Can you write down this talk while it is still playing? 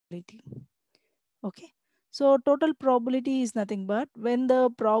Okay. So total probability is nothing but when the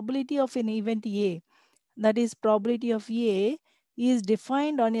probability of an event A, that is probability of A, is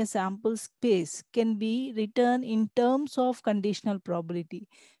defined on a sample space, can be written in terms of conditional probability.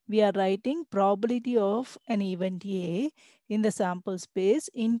 We are writing probability of an event A in the sample space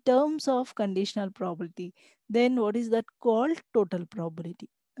in terms of conditional probability. Then what is that called? Total probability.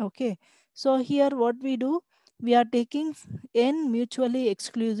 Okay. So here what we do, we are taking n mutually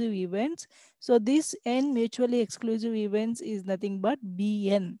exclusive events. So this n mutually exclusive events is nothing but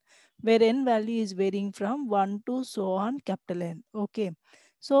Bn, where n value is varying from 1 to so on capital N. Okay.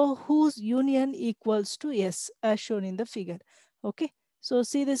 So whose union equals to S as shown in the figure. Okay. So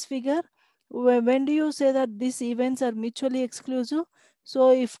see this figure. When do you say that these events are mutually exclusive?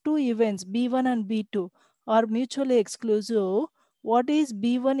 So if two events B1 and B2 are mutually exclusive, what is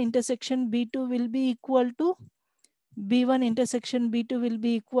B1 intersection B2 will be equal to? B1 intersection B2 will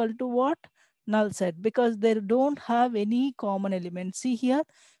be equal to what? Null set, because they don't have any common element. See here,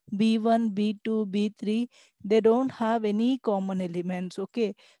 B1, B2, B3, they don't have any common elements.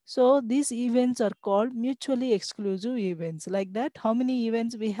 Okay. So these events are called mutually exclusive events. Like that, how many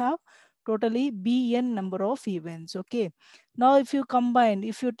events we have? Totally Bn number of events. Okay. Now if you combine,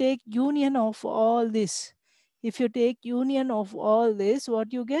 if you take union of all this, if you take union of all this,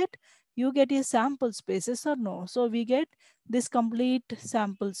 what you get? You get a sample spaces or no? So we get this complete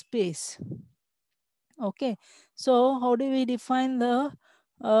sample space. Okay. So how do we define the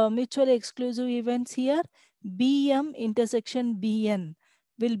mutually exclusive events here? Bm intersection Bn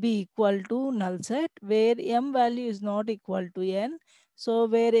will be equal to null set where m value is not equal to n. So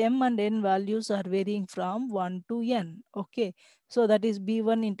where m and n values are varying from 1 to n. Okay. So that is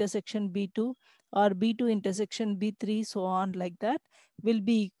B1 intersection B2 or B2 intersection B3, so on like that, will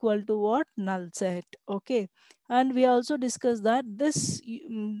be equal to what? Null set. Okay. And we also discussed that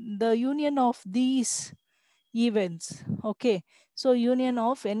the union of these events. Okay. So union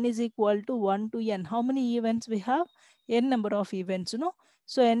of n is equal to 1 to n. How many events we have? N number of events,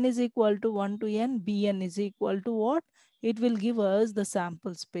 So n is equal to 1 to n. Bn is equal to what? It will give us the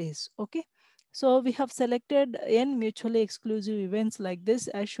sample space. Okay. So we have selected n mutually exclusive events like this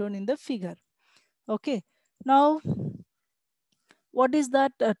as shown in the figure. Okay. Now what is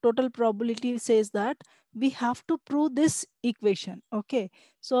that total probability says that we have to prove this equation. Okay.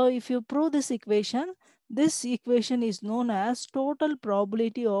 So if you prove this equation is known as total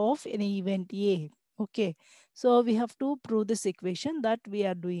probability of an event A. Okay. So we have to prove this equation that we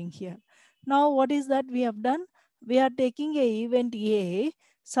are doing here. Now what is that we have done? We are taking a event A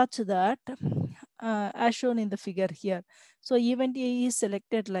such that as shown in the figure here. So event A is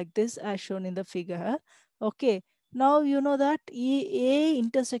selected like this as shown in the figure. Okay. Now you know that A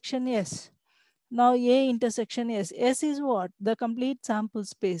intersection S. Now A intersection S. S is what? The complete sample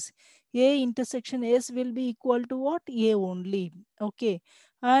space. A intersection S will be equal to what? A only. Okay.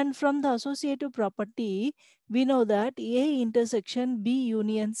 And from the associative property, we know that A intersection B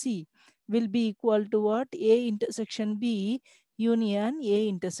union C will be equal to what? A intersection B union A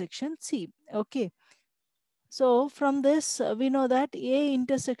intersection C. Okay. So from this, we know that A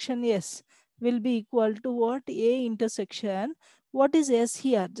intersection S will be equal to what? A intersection. What is S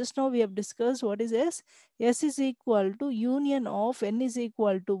here? Just now we have discussed what is S. S is equal to union of n is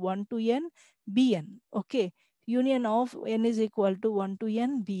equal to 1 to n Bn. Okay. Union of n is equal to 1 to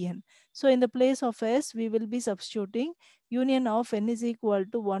n Bn. So in the place of S, we will be substituting union of n is equal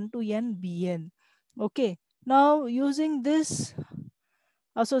to 1 to n Bn. Okay. Now using this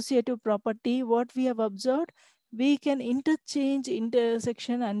associative property, what we have observed, we can interchange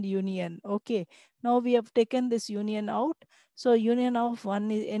intersection and union. Okay. Now we have taken this union out. So union of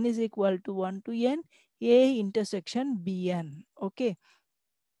n is equal to 1 to n A intersection Bn. Okay.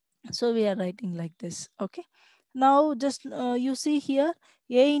 So we are writing like this. Okay. Now just you see here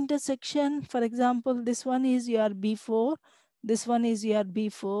A intersection, for example, this one is your B4, this one is your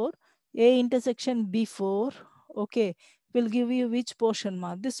B4, A intersection B4. Okay, will give you which portion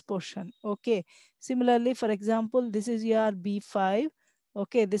ma? This portion. Okay. Similarly, for example, this is your B5.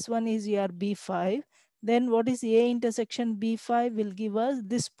 Okay, this one is your B5. Then what is A intersection B5 will give us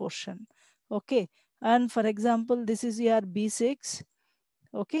this portion. Okay. And for example, this is your B6.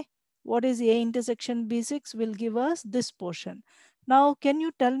 Okay. What is A intersection B6 will give us this portion. Now, can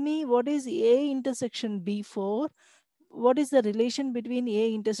you tell me what is A intersection B4? What is the relation between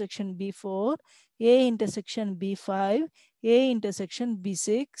A intersection B4, A intersection B5, A intersection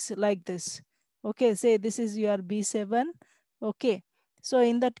B6 like this? Okay, say this is your B7. Okay. So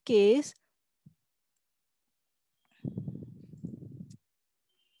in that case,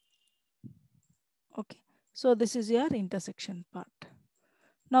 okay. So this is your intersection part.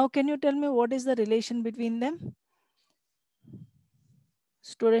 Now, can you tell me what is the relation between them,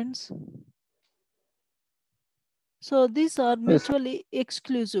 students? So these are Yes. mutually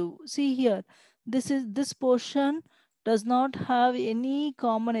exclusive. See here, this portion does not have any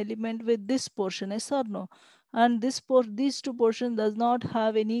common element with this portion, yes or no? And these two portions does not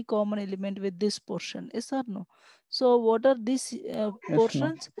have any common element with this portion, yes or no? So what are these Yes, ma'am.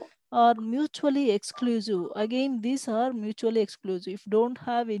 portions? Are mutually exclusive. Again, these are mutually exclusive. If don't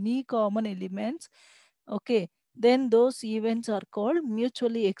have any common elements, okay, then those events are called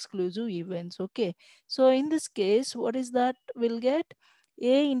mutually exclusive events. Okay, so in this case, what is that we'll get?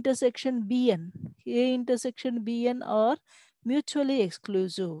 A intersection Bn. A intersection Bn are mutually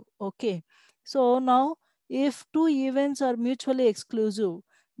exclusive. Okay. So now if two events are mutually exclusive,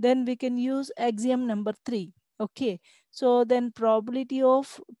 then we can use axiom number 3. Okay. So then probability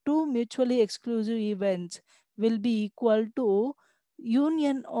of two mutually exclusive events will be equal to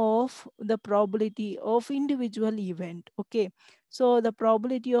union of the probability of individual event. Okay, so the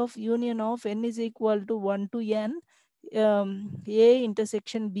probability of union of n is equal to 1 to n, A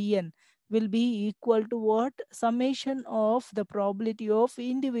intersection Bn will be equal to what? Summation of the probability of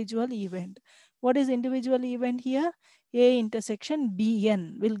individual event. What is individual event here? A intersection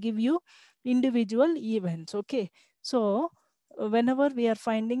Bn will give you individual events. Okay, so whenever we are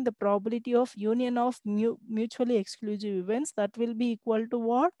finding the probability of union of mutually exclusive events, that will be equal to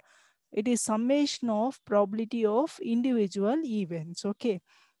what? It is summation of probability of individual events. Okay,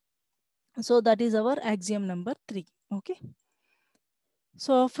 so that is our axiom number 3. Okay,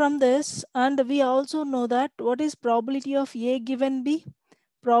 so from this, and we also know that what is probability of A given B?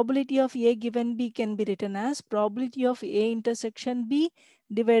 Probability of A given B can be written as probability of A intersection B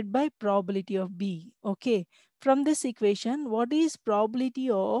divided by probability of B. Okay, from this equation, what is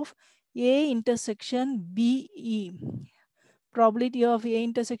probability of A intersection BE? Probability of A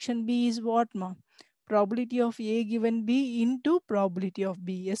intersection B is what, ma? Probability of A given B into probability of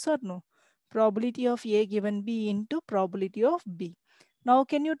B. Yes or no? Probability of A given B into probability of B. Now,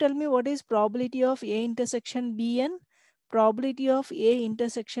 can you tell me what is probability of A intersection Bn? Probability of A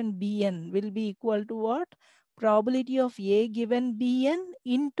intersection Bn will be equal to what? Probability of A given Bn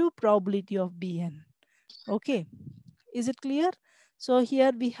into probability of Bn. Okay, is it clear? So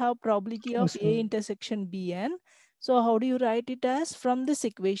here we have probability of Yes, A ma'am. intersection Bn. So how do you write it as? From this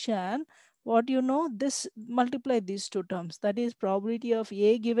equation, what you know, this multiply these two terms. That is probability of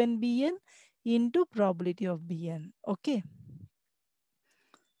A given Bn into probability of Bn. Okay.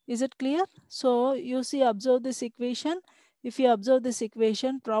 Is it clear? So you see, observe this equation. If you observe this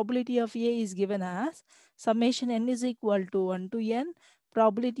equation, probability of A is given as summation n is equal to 1 to n,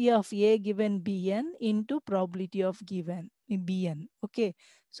 probability of A given Bn into probability of given Bn. Okay.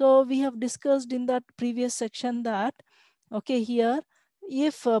 So we have discussed in that previous section that, okay, here,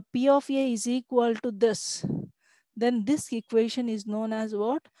 if P of A is equal to this, then this equation is known as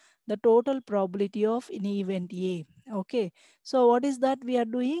what? The total probability of an event A. Okay. So what is that we are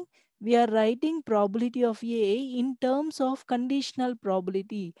doing? We are writing probability of A in terms of conditional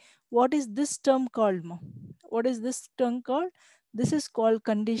probability. What is this term called, ma? What is this term called? This is called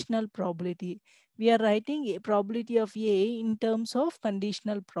conditional probability. We are writing a probability of A in terms of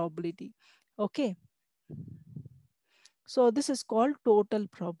conditional probability. Okay. So this is called total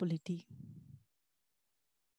probability.